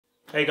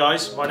Hey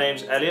guys, my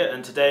name's Elliot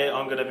and today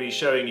I'm going to be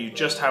showing you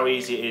just how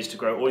easy it is to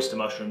grow oyster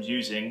mushrooms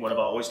using one of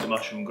our oyster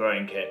mushroom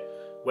growing kit.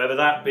 Whether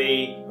that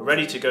be a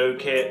ready-to-go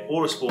kit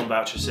or a spawn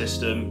voucher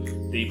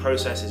system, the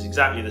process is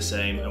exactly the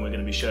same and we're going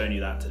to be showing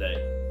you that today.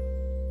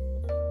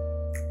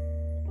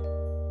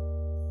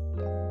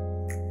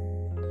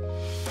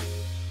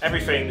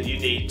 Everything that you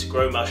need to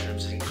grow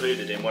mushrooms is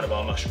included in one of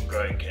our mushroom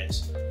growing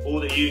kits.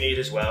 All that you need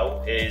as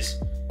well is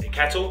a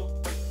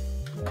kettle,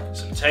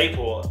 some tape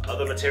or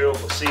other material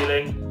for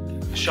sealing,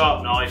 a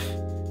sharp knife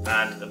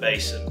and a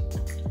basin.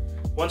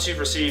 Once you've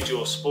received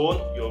your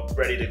spawn, you're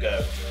ready to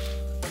go.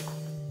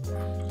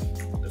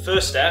 The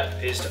first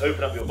step is to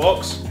open up your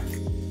box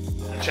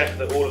and check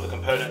that all of the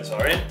components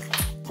are in.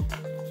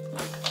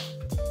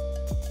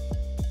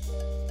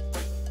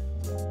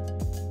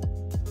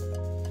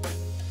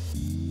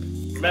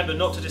 Remember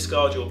not to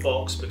discard your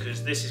box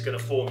because this is going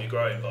to form your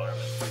growing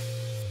environment.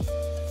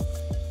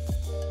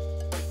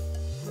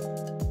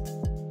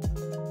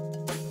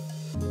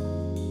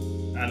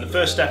 And the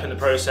first step in the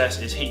process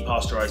is heat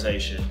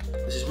pasteurisation.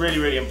 This is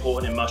really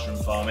important in mushroom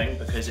farming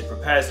because it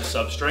prepares the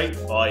substrate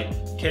by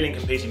killing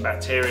competing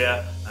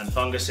bacteria and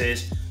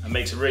funguses and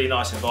makes a really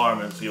nice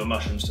environment for your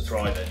mushrooms to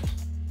thrive in.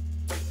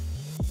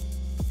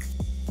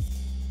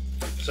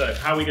 So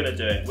how are we going to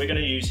do it? We're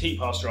going to use heat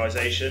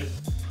pasteurisation,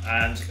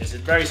 and it's a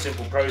very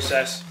simple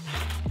process.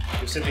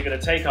 We're simply going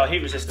to take our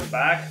heat resistant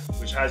bag,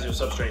 which has your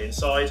substrate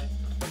inside,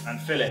 and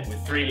fill it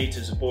with 3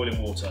 litres of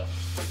boiling water.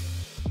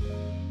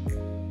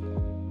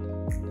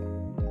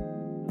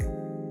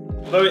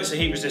 Although it's a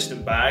heat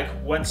resistant bag,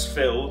 once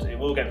filled it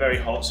will get very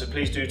hot, so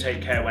please do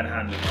take care when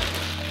handling it.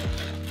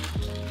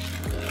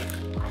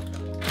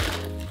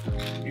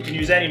 You can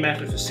use any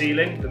method for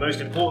sealing. The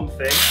most important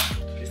thing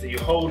is that you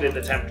hold in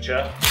the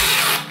temperature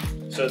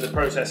so the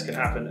process can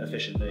happen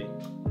efficiently.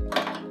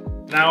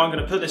 Now I'm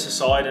going to put this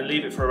aside and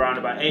leave it for around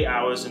about 8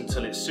 hours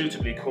until it's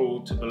suitably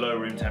cooled to below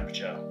room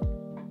temperature.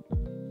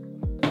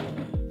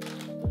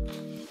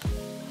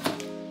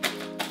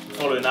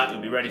 Following that, you'll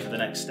be ready for the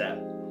next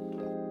step.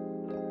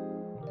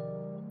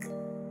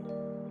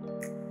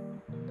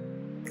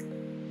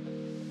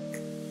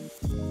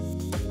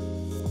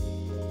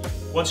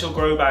 Once your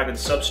grow bag and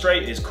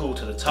substrate is cool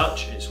to the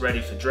touch, it's ready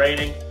for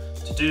draining.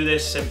 To do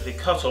this, simply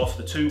cut off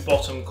the 2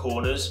 bottom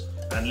corners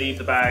and leave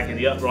the bag in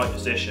the upright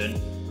position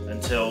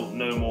until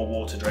no more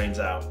water drains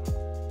out.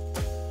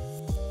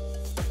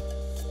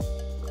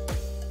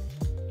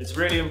 It's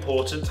really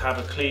important to have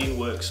a clean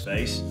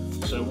workspace,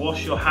 so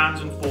wash your hands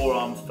and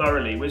forearm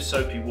thoroughly with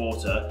soapy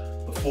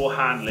water before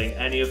handling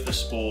any of the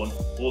spawn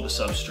or the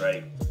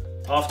substrate.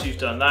 After you've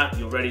done that,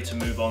 you're ready to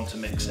move on to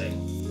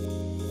mixing.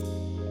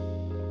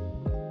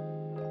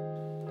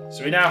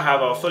 So we now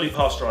have our fully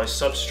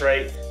pasteurised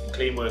substrate and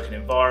clean working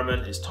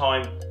environment. It's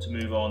time to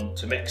move on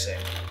to mixing.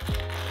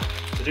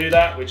 To do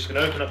that, we're just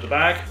going to open up the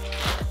bag,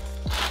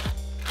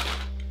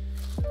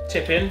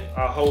 tip in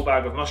our whole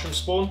bag of mushroom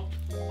spawn,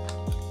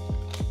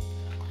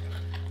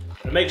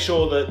 and make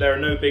sure that there are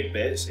no big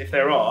bits. If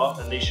there are,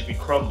 then these should be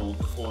crumbled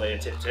before they are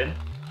tipped in.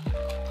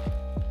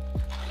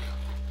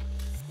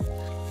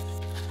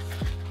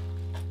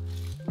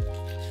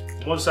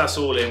 And once that's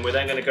all in, we're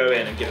then going to go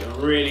in and give it a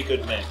really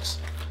good mix.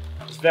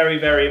 It's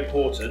very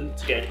important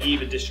to get an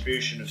even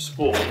distribution of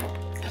spawn,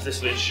 as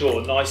this will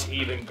ensure nice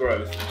even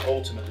growth and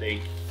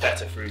ultimately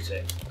better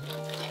fruiting.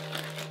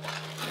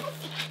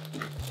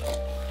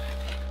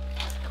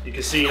 You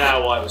can see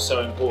now why it was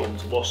so important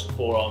to wash the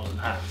forearms and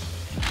hands.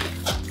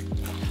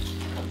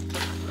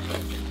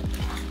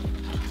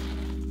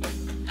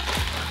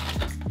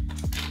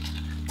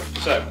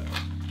 So,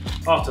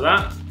 after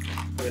that,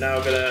 we're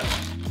now going to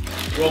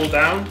roll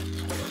down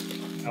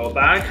our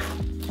bag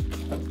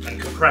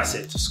and compress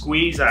it to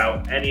squeeze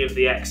out any of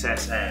the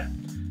excess air.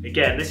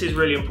 Again, this is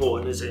really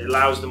important as it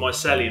allows the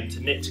mycelium to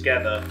knit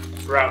together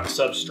throughout the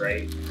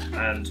substrate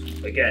and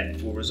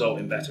again will result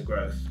in better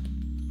growth.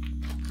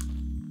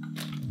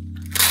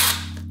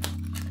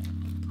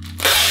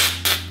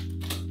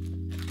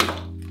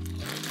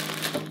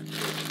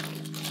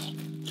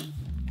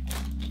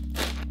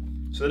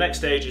 So the next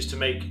stage is to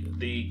make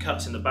the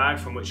cuts in the bag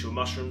from which your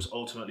mushrooms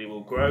ultimately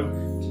will grow.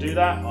 To do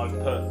that, I've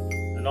put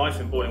a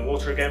knife in boiling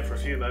water again for a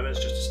few moments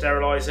just to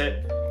sterilise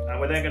it, and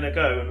we're then going to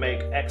go and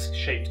make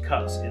X-shaped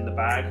cuts in the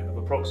bag of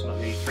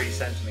approximately 3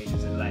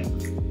 centimetres in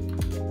length.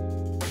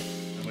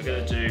 And we're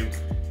going to do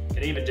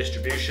an even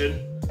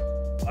distribution.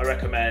 I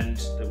recommend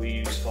that we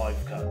use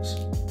 5 cuts.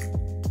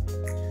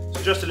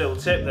 So just a little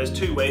tip, there's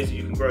 2 ways that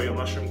you can grow your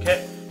mushroom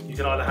kit. You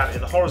can either have it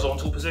in the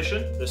horizontal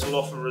position, this will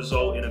often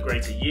result in a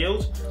greater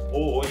yield,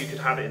 or you could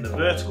have it in the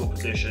vertical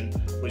position,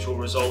 which will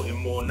result in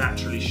more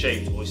naturally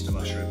shaped oyster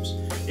mushrooms.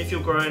 If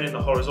you're growing in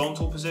the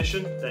horizontal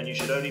position, then you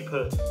should only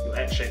put your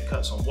X-shaped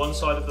cuts on one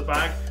side of the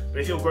bag, but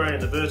if you're growing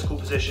in the vertical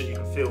position, you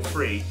can feel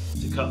free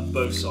to cut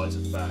both sides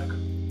of the bag.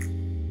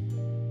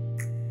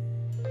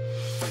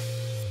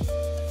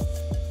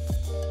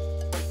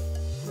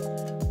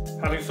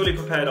 Having fully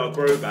prepared our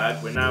grow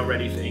bag, we're now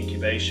ready for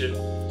incubation.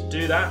 To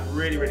do that,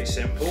 really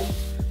simple.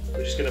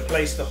 We're just going to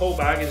place the whole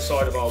bag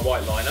inside of our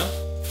white liner.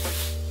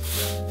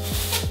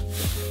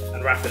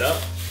 and wrap it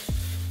up.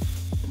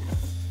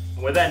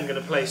 And we're then going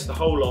to place the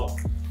whole lot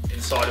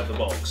inside of the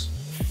box.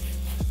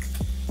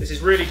 This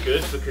is really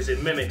good because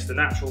it mimics the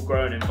natural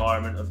growing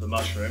environment of the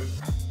mushroom,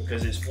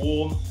 because it's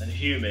warm and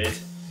humid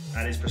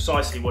and is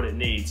precisely what it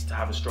needs to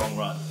have a strong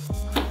run.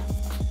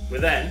 We're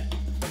then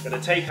going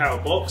to take our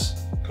box,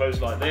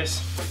 closed like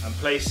this, and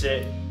place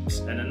it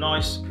in a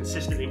nice,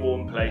 consistently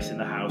warm place in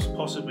the house,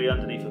 possibly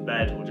underneath a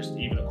bed or just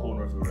even a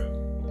corner of the room.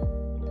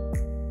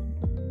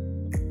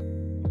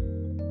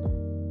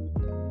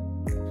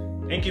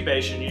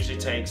 Incubation usually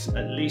takes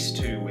at least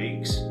 2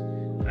 weeks,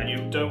 and you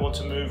don't want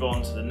to move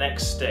on to the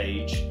next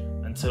stage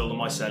until the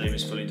mycelium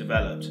is fully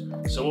developed.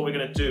 So what we're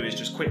going to do is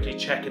just quickly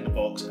check in the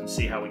box and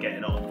see how we're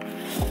getting on.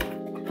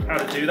 How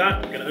to do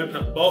that: we're going to open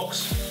up the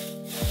box,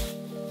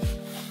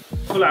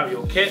 pull out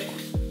your kit,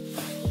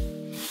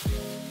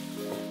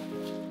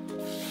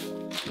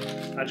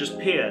 and just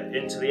peer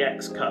into the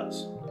X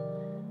cuts.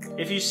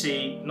 If you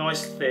see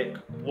nice thick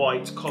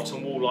white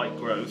cotton wool-like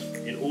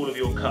growth in all of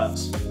your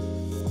cuts,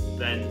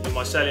 then your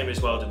mycelium is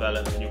well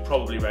developed and you're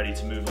probably ready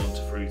to move on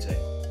to fruiting.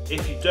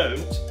 If you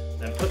don't,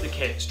 then put the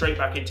kit straight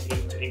back into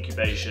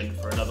incubation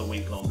for another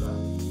week longer.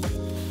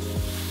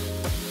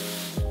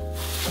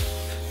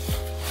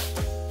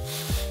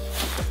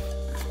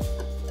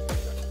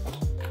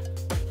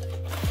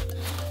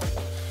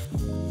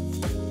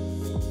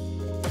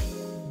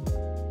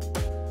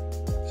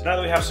 So now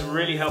that we have some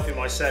really healthy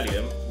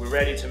mycelium, we're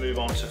ready to move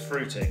on to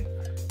fruiting.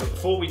 But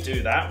before we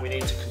do that, we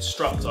need to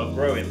construct our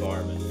grow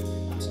environment.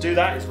 To do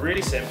that, it's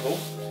really simple.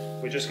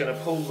 We're just going to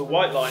pull the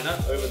white liner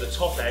over the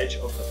top edge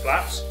of the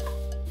flaps.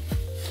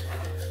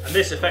 And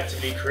this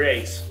effectively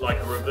creates like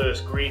a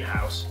reverse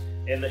greenhouse,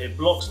 in that it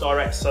blocks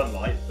direct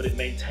sunlight, but it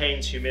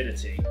maintains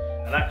humidity.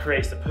 And that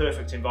creates the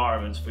perfect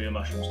environment for your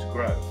mushrooms to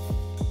grow.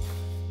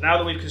 Now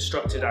that we've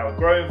constructed our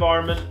grow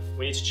environment,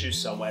 we need to choose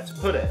somewhere to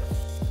put it.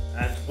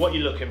 And what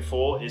you're looking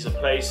for is a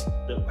place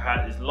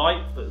that is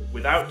light but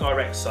without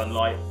direct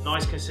sunlight,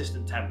 nice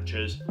consistent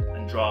temperatures,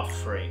 and draft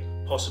free.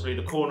 Possibly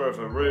the corner of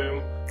a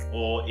room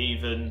or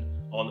even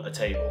on a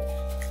table.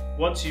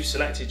 Once you've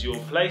selected your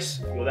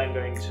place, you're then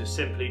going to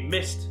simply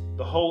mist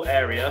the whole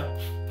area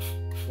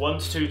 1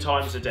 to 2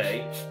 times a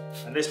day,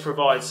 and this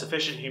provides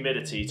sufficient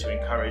humidity to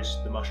encourage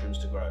the mushrooms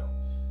to grow.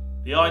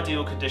 The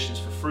ideal conditions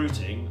for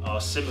fruiting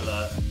are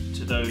similar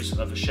to those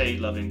of a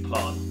shade-loving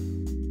plant.